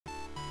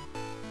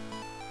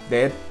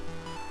Dead.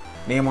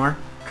 Neymar.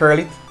 Curl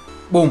it.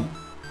 Boom.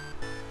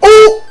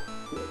 Oh!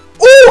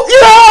 Oh!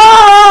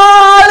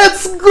 Yeah!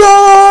 Let's go!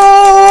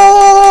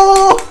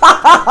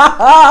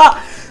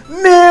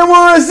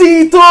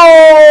 Neymarzito!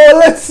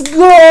 Let's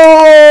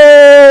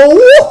go!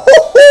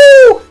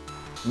 Woo-hoo-hoo!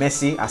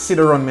 Messi. I see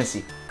the run,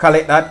 Messi.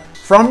 Collect that.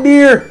 From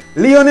there.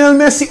 Lionel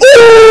Messi.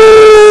 Ooh!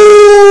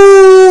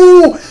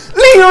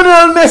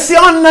 Lionel Messi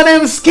under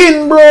them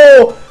skin,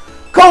 bro.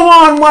 Come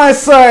on, my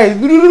side.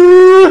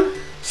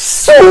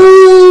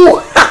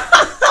 So.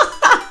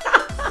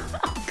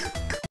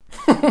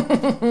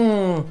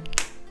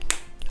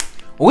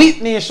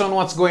 Wheat Nation,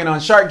 what's going on?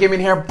 Shark Gaming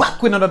here,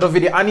 back with another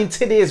video. And in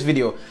today's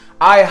video,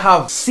 I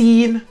have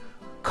seen,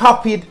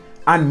 copied,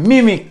 and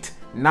mimicked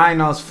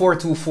Niners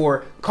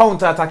 4-2-4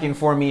 counter-attacking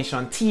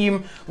formation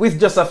team with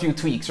just a few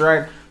tweaks,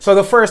 right? So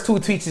the first two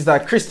tweaks is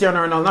that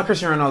Cristiano Ronaldo, not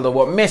Cristiano Ronaldo,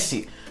 but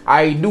Messi.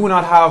 I do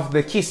not have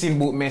the kissing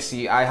boot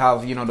Messi. I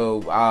have, you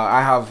know,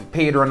 I have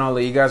paid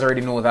Ronaldo. You guys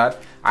already know that.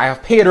 I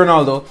have paid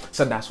Ronaldo,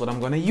 so that's what I'm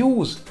going to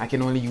use. I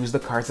can only use the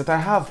cards that I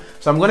have.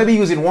 So I'm going to be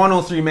using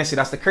 103 Messi.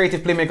 That's the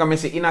creative playmaker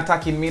Messi in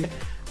attacking mid.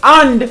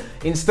 And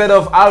instead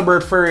of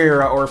Albert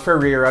Ferreira or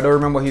Ferreira, I don't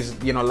remember his,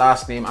 you know,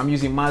 last name, I'm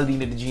using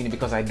Maldini the Genie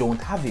because I don't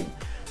have him.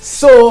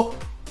 So,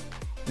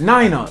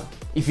 Niners,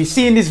 if you're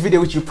seeing this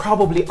video, which you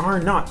probably are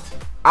not,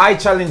 I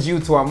challenge you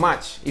to a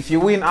match. If you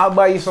win, I'll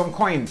buy you some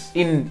coins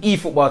in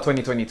eFootball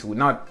 2022,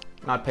 not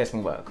PES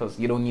Mobile, because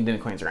you don't need any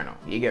coins right now.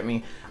 You get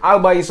me? I'll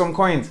buy you some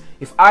coins.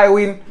 If I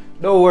win,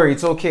 don't worry,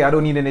 it's okay. I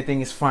don't need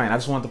anything, it's fine. I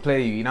just want to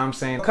play you, you know what I'm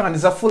saying? Come on,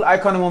 it's a full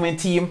Icon Moment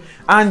team.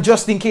 And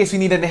just in case you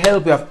need any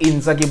help, we have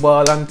Inzaghi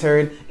ball and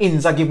turn,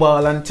 Inzaghi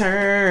ball and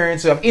turn.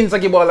 So we have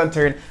Inzaghi ball and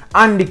turn,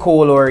 Andy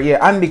Cole,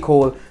 Andy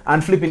Cole,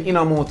 and flipping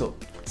Inamoto.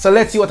 So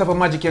let's see what type of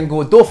magic can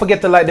go. Don't forget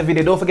to like the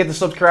video. Don't forget to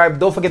subscribe.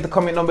 Don't forget to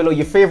comment down below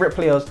your favorite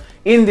players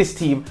in this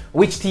team.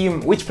 Which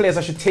players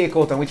I should take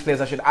out and which players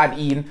I should add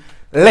in.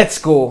 Let's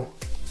go.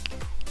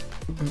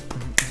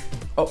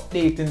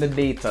 Updating the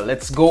data.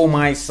 Let's go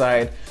my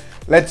side.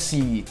 Let's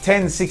see.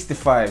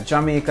 1065.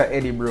 Jamaica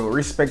Eddie, bro.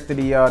 Respect to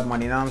the yard,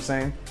 man. You know what I'm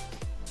saying?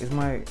 Is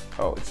my...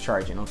 Oh, it's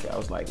charging. Okay, I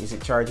was like, is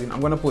it charging? I'm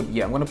going to put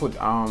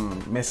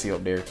Messi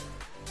up there.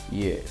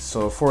 Yeah,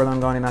 so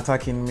Forlan gone in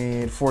attacking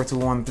mid,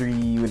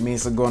 4-2-1-3 with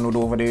Mason Gunwood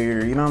over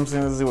there. You know what I'm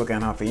saying? Let's see what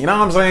can happen. You know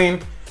what I'm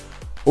saying?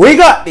 We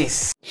got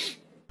this.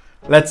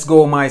 Let's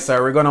go, my side.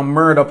 We're gonna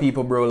murder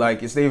people, bro.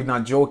 Like, it's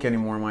not joke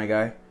anymore, my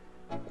guy.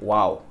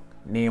 Wow.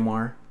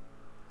 Neymar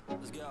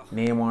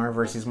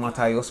versus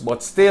Matthias,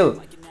 but still,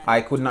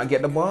 I could not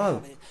get the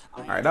ball.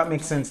 Alright, that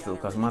makes sense still,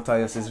 because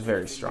Matthias is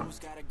very strong.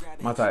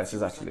 Matthias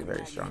is actually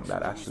very strong.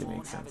 That actually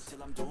makes sense.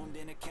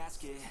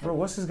 Bro,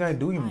 what's this guy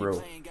doing,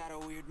 bro?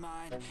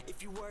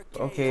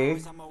 Okay.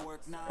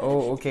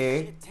 Oh,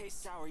 okay.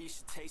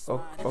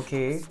 Oh,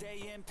 okay.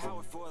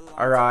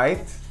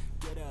 Alright.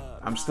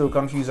 I'm still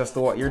confused as to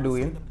what you're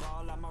doing.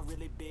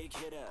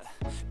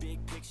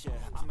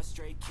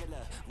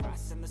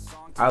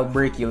 I'll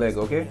break your leg,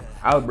 okay?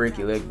 I'll break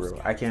your leg, bro.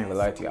 I can't even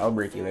lie to you. I'll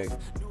break your leg.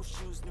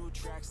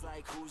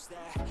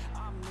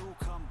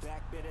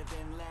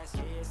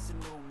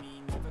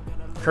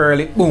 Curl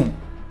it. Boom.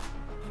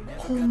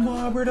 Come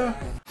on, brother.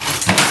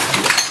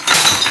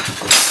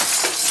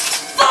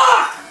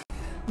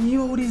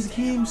 Yo, this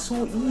game is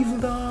so evil,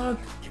 dog.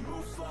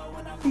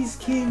 This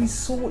game is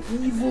so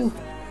evil.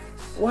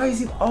 Why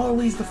is it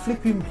always the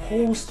flipping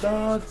post,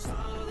 dog?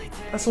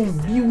 That's some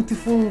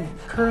beautiful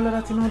curl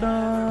that, you know,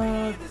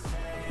 dog.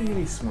 Look at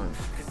this, man.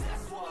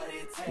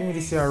 Give me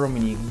this here,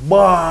 Romini.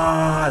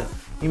 Ball.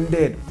 Him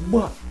dead.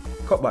 But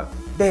cut back.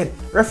 Dead.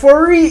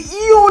 Referee.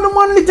 Yo, the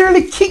man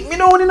literally kicked me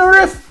down in the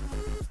ref.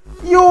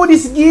 Yo,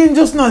 this game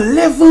just not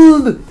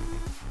leveled.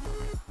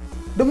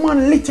 The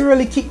man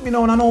literally kicked me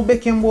down. I know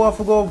Beckham boy, I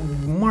forgot to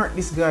mark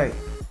this guy.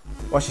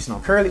 Watch this now.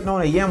 Curl it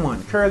now. Yeah,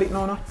 man. Curl it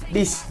now.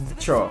 This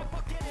throw.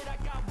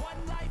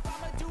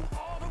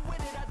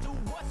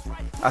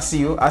 I see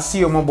you. I see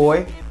you, my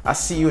boy. I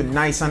see you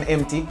nice and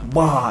empty.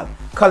 Ball.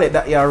 Collect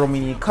that, yeah,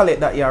 Romini. Collect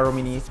that, yeah,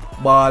 Romini.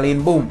 Ball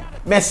in. Boom.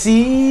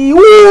 Messi.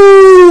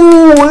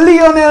 Woo!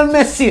 Lionel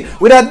Messi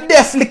with a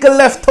deft little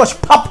left touch.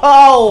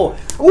 Pow!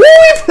 Woo!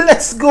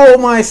 Let's go,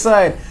 my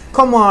side.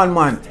 Come on,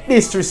 man.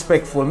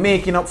 Disrespectful.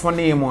 Making up for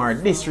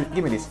Neymar.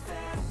 Give me this.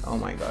 Oh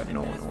my god.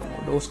 No.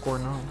 Don't score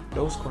now.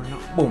 Don't score now.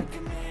 Boom.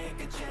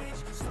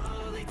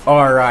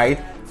 Alright.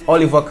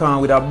 Oliver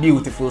Kahn with a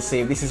beautiful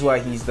save. This is why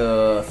he's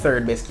the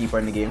third best keeper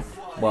in the game.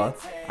 Ball.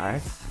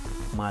 Alright.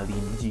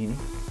 Maldini Genie.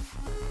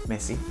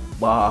 Messi.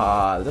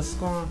 Ball. Just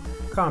go on.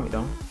 Calm it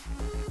down.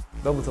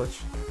 Double touch.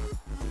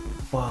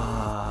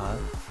 Ball.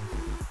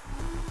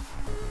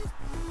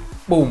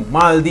 Boom.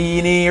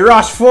 Maldini.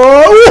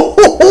 Rashford.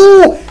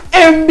 Ooh,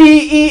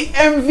 MBE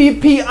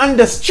MVP and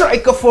the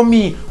striker for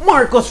me.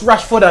 Marcus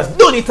Rashford has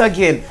done it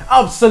again.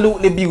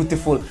 Absolutely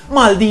beautiful.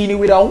 Maldini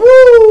with a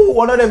woo.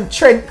 One of them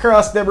Trent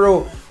cross there,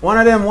 bro. One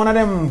of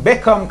them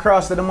Beckham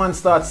cross that the man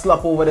starts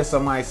slap over this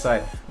on my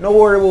side. No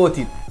worry about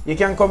it. You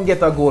can come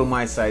get a goal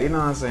my side. You know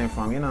what I'm saying,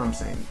 fam? You know what I'm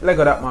saying? Look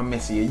at that man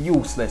Messi. You're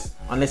useless.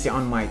 Unless you're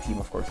on my team,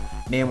 of course.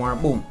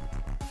 Neymar, boom.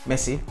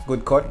 Messi,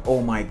 good cut.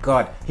 Oh my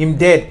God. Him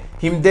dead.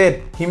 Him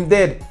dead. Him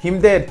dead. Him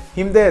dead.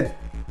 Him dead.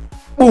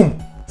 Boom.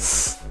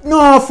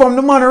 No, from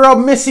the man rob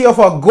Messi of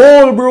a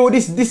goal, bro.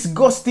 This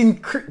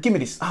disgusting. Give me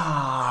this.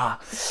 Ah.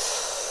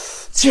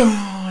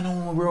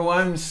 No, bro.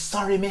 I'm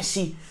sorry,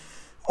 Messi.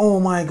 Oh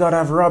my God,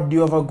 I've robbed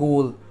you of a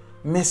goal.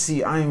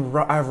 Messi,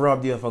 I've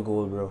robbed you of a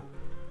goal, bro.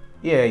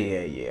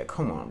 Yeah.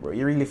 Come on, bro.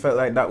 You really felt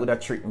like that would have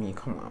tricked me.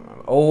 Come on,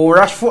 man. Oh,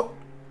 Rashford.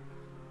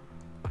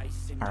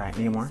 Alright,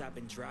 Neymar.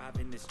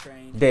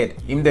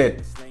 Dead. Him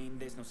dead.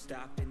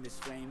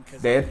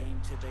 Dead.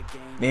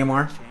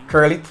 Neymar.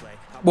 Curl it.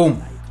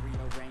 Boom.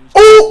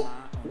 Oh!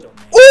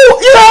 Oh,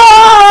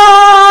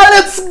 yeah!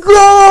 Let's go!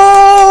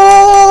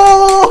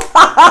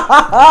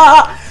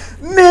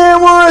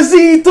 Neymar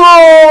Zito!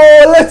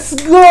 Let's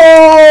go!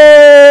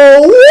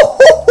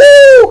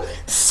 Woohoo!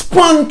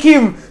 Spunk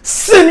him!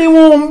 Send him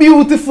home!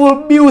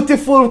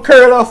 Beautiful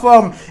curl of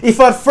him. If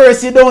at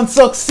first you don't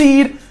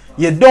succeed,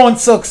 you don't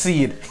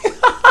succeed.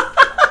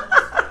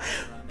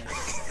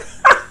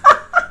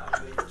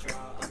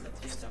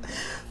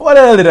 What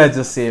the hell did I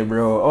just say,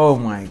 bro? Oh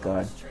my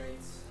God.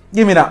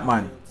 Give me that,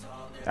 man.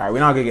 Alright, we're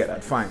not gonna get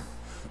that. Fine.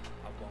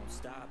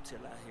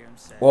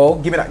 Whoa,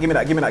 give me that.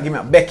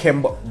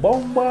 Beckham,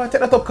 bomba.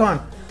 Take that up, Con.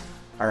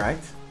 Alright.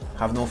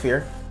 Have no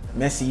fear.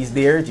 Messi is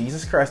there.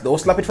 Jesus Christ. Don't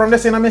slap it from the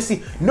center,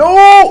 Messi.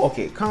 No!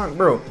 Okay, Con,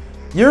 bro.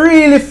 You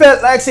really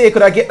felt like, say, you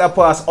could have get that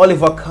past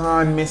Oliver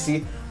Kahn,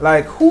 Messi.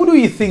 Like, who do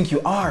you think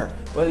you are?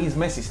 Well, he's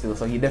Messi still,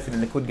 so he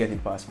definitely could get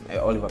it past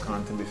Oliver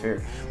Kahn, to be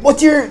fair.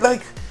 But you're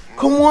like,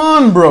 come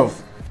on, bro.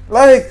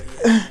 Like,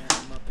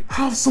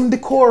 have some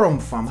decorum,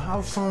 fam.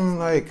 Have some,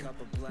 like,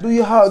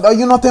 are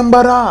you not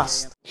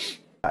embarrassed?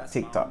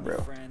 TikTok,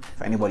 bro.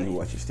 For anybody who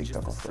watches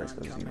TikTok, of course,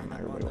 because you know not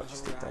everybody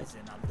watches TikTok.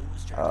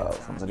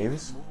 Alphonso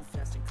Davies.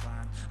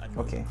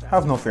 Okay,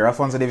 have no fear.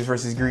 Alphonso Davies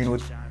versus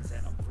Greenwood.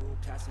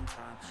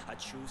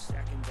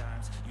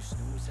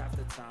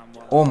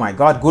 Oh my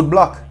God, good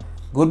block.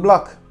 Good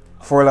block.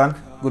 Forlan,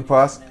 good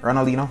pass.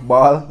 Ronaldinho,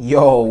 ball.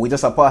 Yo, we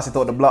just pass it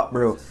out the block,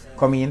 bro.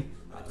 Come in.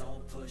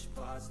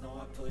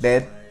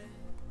 Dead.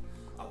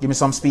 Give me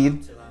some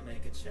speed.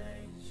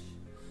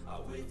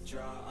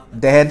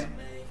 Dead.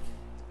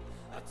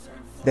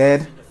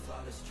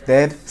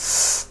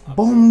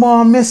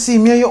 Bomba Messi,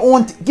 me you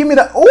own. Give me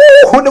that.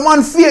 Oh, the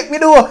man fake me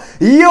though.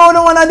 Yo,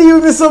 the man I deal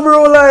with me so,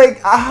 bro.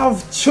 Like, I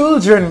have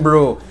children,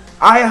 bro.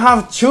 I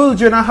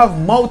have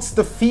mouths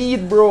to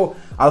feed, bro.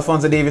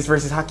 Alphonso Davies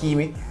versus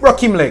Hakimi.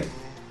 Rock him leg.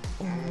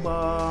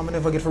 I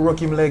never get for rock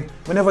him leg.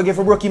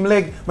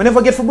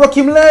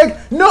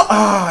 No.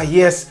 Ah,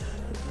 yes.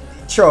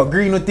 Sure,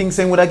 Greenwood thinks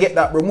saying would I get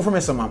that, bro. Move from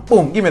me, man.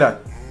 Boom, give me that.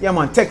 Yeah,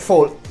 man, take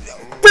foul.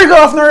 Bring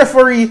off the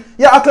referee.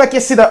 You act like you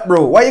see that,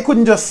 bro. Why you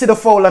couldn't just see the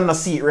foul and not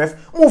see it, ref?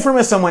 Move from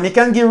me, man. You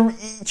can give,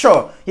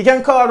 sure. You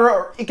can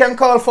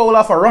call foul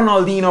off a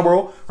Ronaldinho,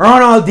 bro.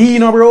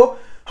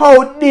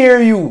 How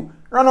dare you?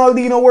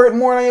 Ronaldinho worth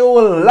more than your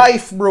whole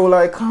life, bro.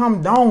 Like,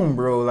 calm down,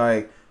 bro.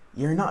 Like,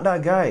 you're not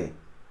that guy.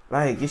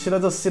 Like, you should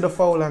have just see the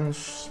foul and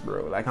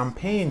bro. Like, I'm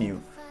paying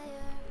you.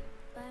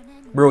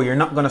 Bro, you're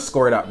not gonna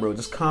score that, bro.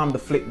 Just calm the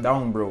flick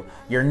down, bro.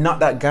 You're not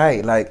that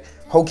guy. Like,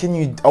 how can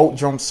you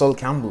out-jump Sol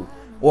Campbell?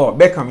 Oh,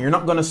 Beckham, you're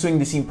not gonna swing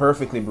this in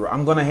perfectly, bro.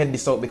 I'm gonna head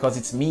this out because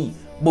it's me.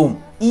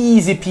 Boom.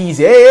 Easy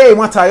peasy. Hey,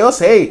 Matthias.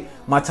 Hey,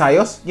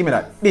 Matthias. Give me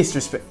that.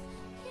 Disrespect.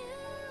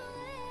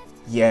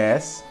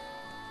 Yes.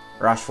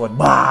 Rashford.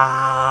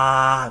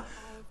 Bah.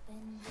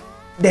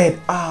 Dead.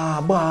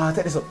 Ah, bah.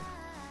 Take this up.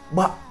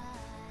 Bah.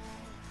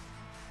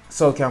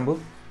 Sol Campbell.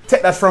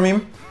 Take that from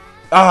him.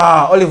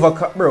 Ah, Oliver.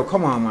 Bro,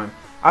 come on, man.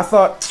 I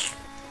thought,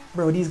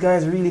 bro, these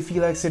guys really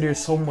feel like say there's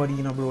somebody,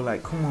 you know, bro.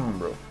 Like, come on,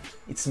 bro.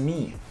 It's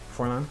me.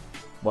 Forlan.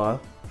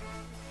 Ball.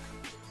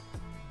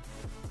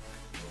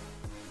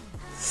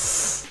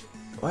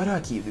 Why do I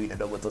keep doing the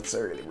double touch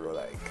early, bro?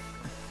 Like,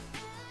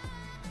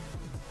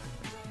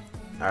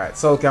 alright,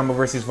 Sol Campbell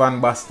versus Van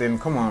Basten.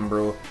 Come on,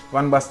 bro.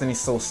 Van Basten is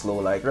so slow.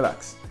 Like,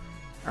 relax.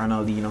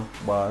 Ronaldinho,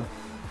 ball.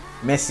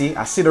 Messi.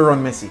 I see the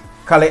run, Messi.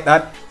 Collect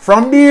that.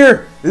 From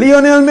there,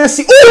 Lionel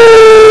Messi.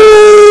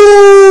 Ooh!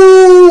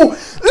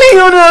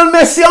 Lionel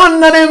Messi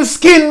under them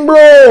skin,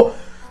 bro.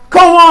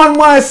 Come on,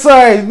 my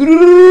side.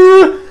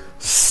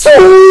 So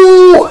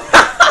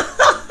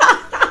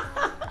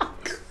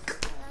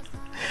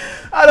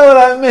I don't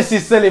like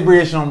Messi's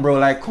celebration, bro.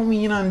 Like, come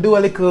in and do a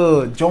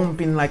little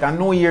jumping. Like, I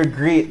know you're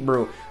great,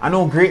 bro. I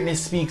know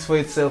greatness speaks for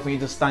itself when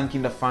you're just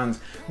thanking the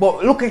fans.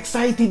 But look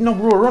excited now,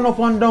 bro. Run up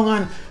and down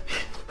and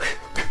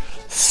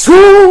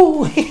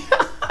so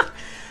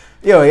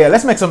yo, yeah,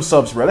 let's make some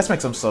subs, bro. Let's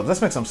make some subs.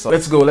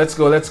 Let's go.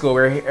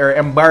 We're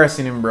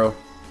embarrassing him, bro.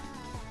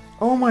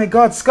 Oh my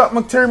God, Scott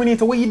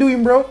McTerminator, what you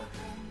doing, bro?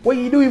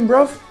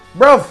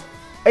 Bruv.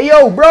 Hey,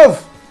 yo,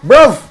 bruv.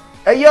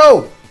 Hey,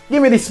 yo.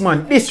 Give me this,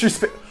 man.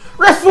 Disrespect.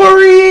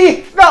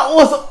 Referee! That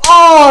was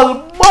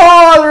all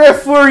ball,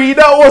 referee.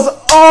 That was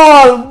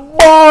all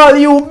ball,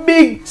 you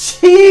big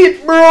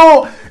cheat,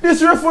 bro.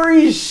 This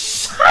referee is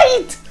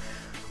shite.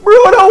 Bro,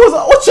 that was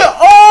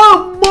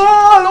all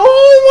ball.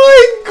 Oh, my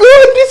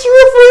God. This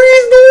referee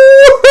is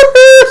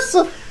the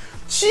worst.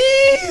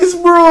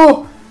 Jeez,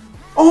 bro.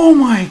 Oh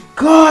my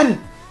God.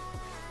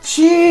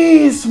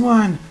 Jeez,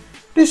 man.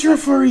 This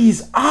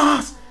referee's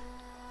ass.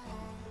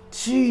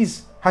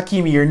 Jeez.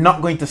 Hakimi, you're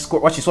not going to score.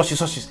 Watch this, watch this,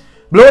 watch this.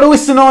 Blow the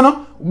whistle now,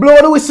 no?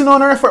 Blow the whistle now,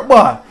 no referee.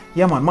 Ball.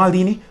 Yeah, man.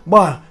 Maldini.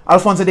 Ball.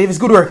 Alphonso Davies.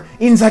 Good work.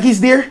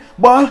 Inzaghi's there.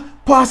 Ball.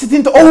 Pass it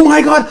into. Oh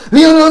my God.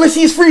 Lionel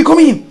Messi is free. Come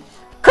in.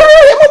 Curl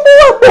him a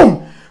ball.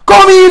 Boom.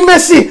 Come in,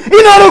 Messi.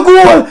 Another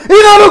goal.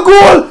 Another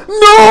goal.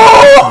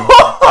 No.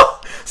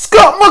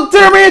 Scott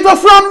McTerminator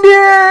from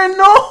there.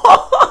 No.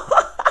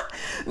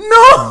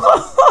 No.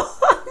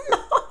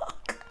 No.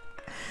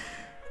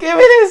 Give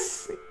me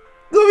this.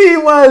 Give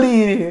me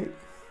Maldini.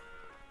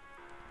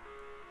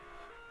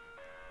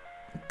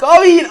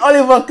 Come in,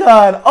 Oliver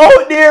Kahn.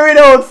 Out there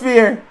without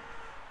fear.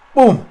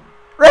 Boom.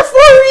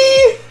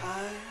 Referee.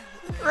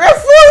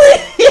 Referee.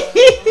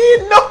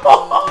 No.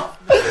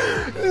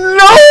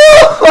 No.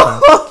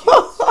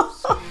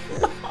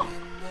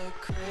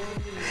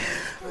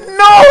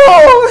 No.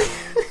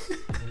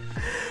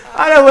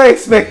 I never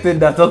expected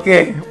that,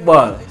 okay?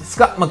 Ball.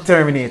 Scott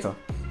McTerminator.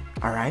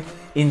 Alright.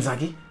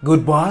 Inzaghi.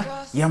 Good ball.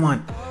 Yeah,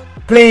 man.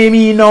 Play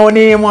me now,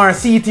 Neymar.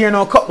 See it here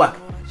now. Cut back.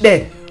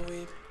 Dead.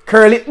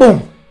 Curl it.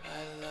 Boom.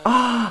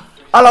 Ah,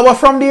 Alaba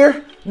from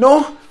there.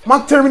 No.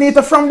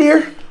 McTerminator from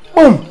there.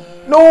 Boom.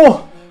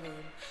 No.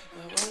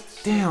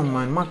 Damn,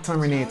 man.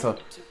 McTerminator.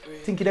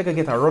 Think they could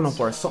get a run up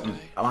or something.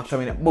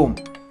 McTerminator. Boom.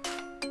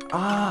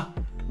 Ah.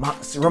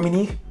 Max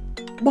Romini.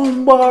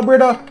 Boom, ball,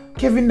 brother.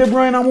 Kevin De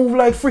Bruyne move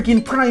like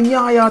freaking prime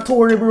Yaya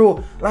Toure,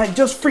 bro. Like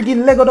just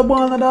freaking Lego the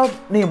ball, dog.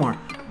 Neymar.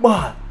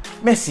 Ball.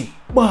 Messi.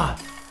 Ball.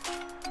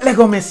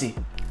 Lego Messi.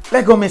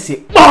 Lego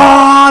Messi.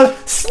 Ball!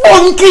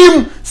 Spunk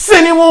him!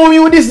 Send him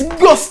home with this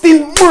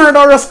disgusting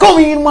murderers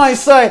coming in my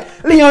side.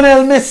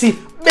 Lionel Messi.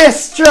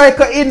 Best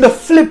striker in the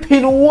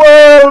flipping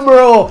world,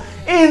 bro.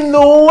 In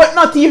the what?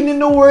 Not even in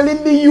the world,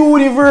 in the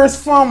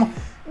universe, fam.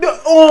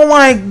 Oh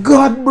my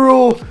God,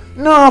 bro.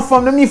 Nah,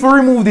 fam. They need to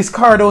remove this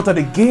card out of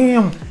the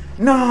game.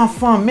 Nah,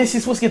 fam.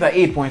 Messi's supposed to get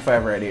an 8.5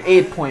 right there.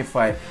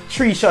 8.5.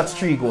 3 shots,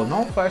 3 goals.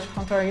 No, 5 shots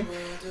on target.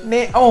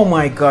 Oh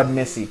my God,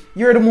 Messi.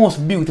 You're the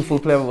most beautiful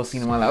player I've ever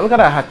seen in my life. Look at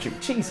that hat trick.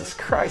 Jesus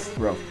Christ,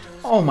 bro.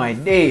 Oh my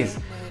days.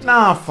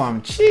 Nah,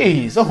 fam.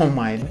 Jeez. Oh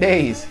my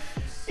days.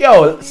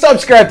 Yo,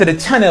 subscribe to the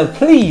channel,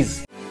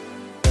 please.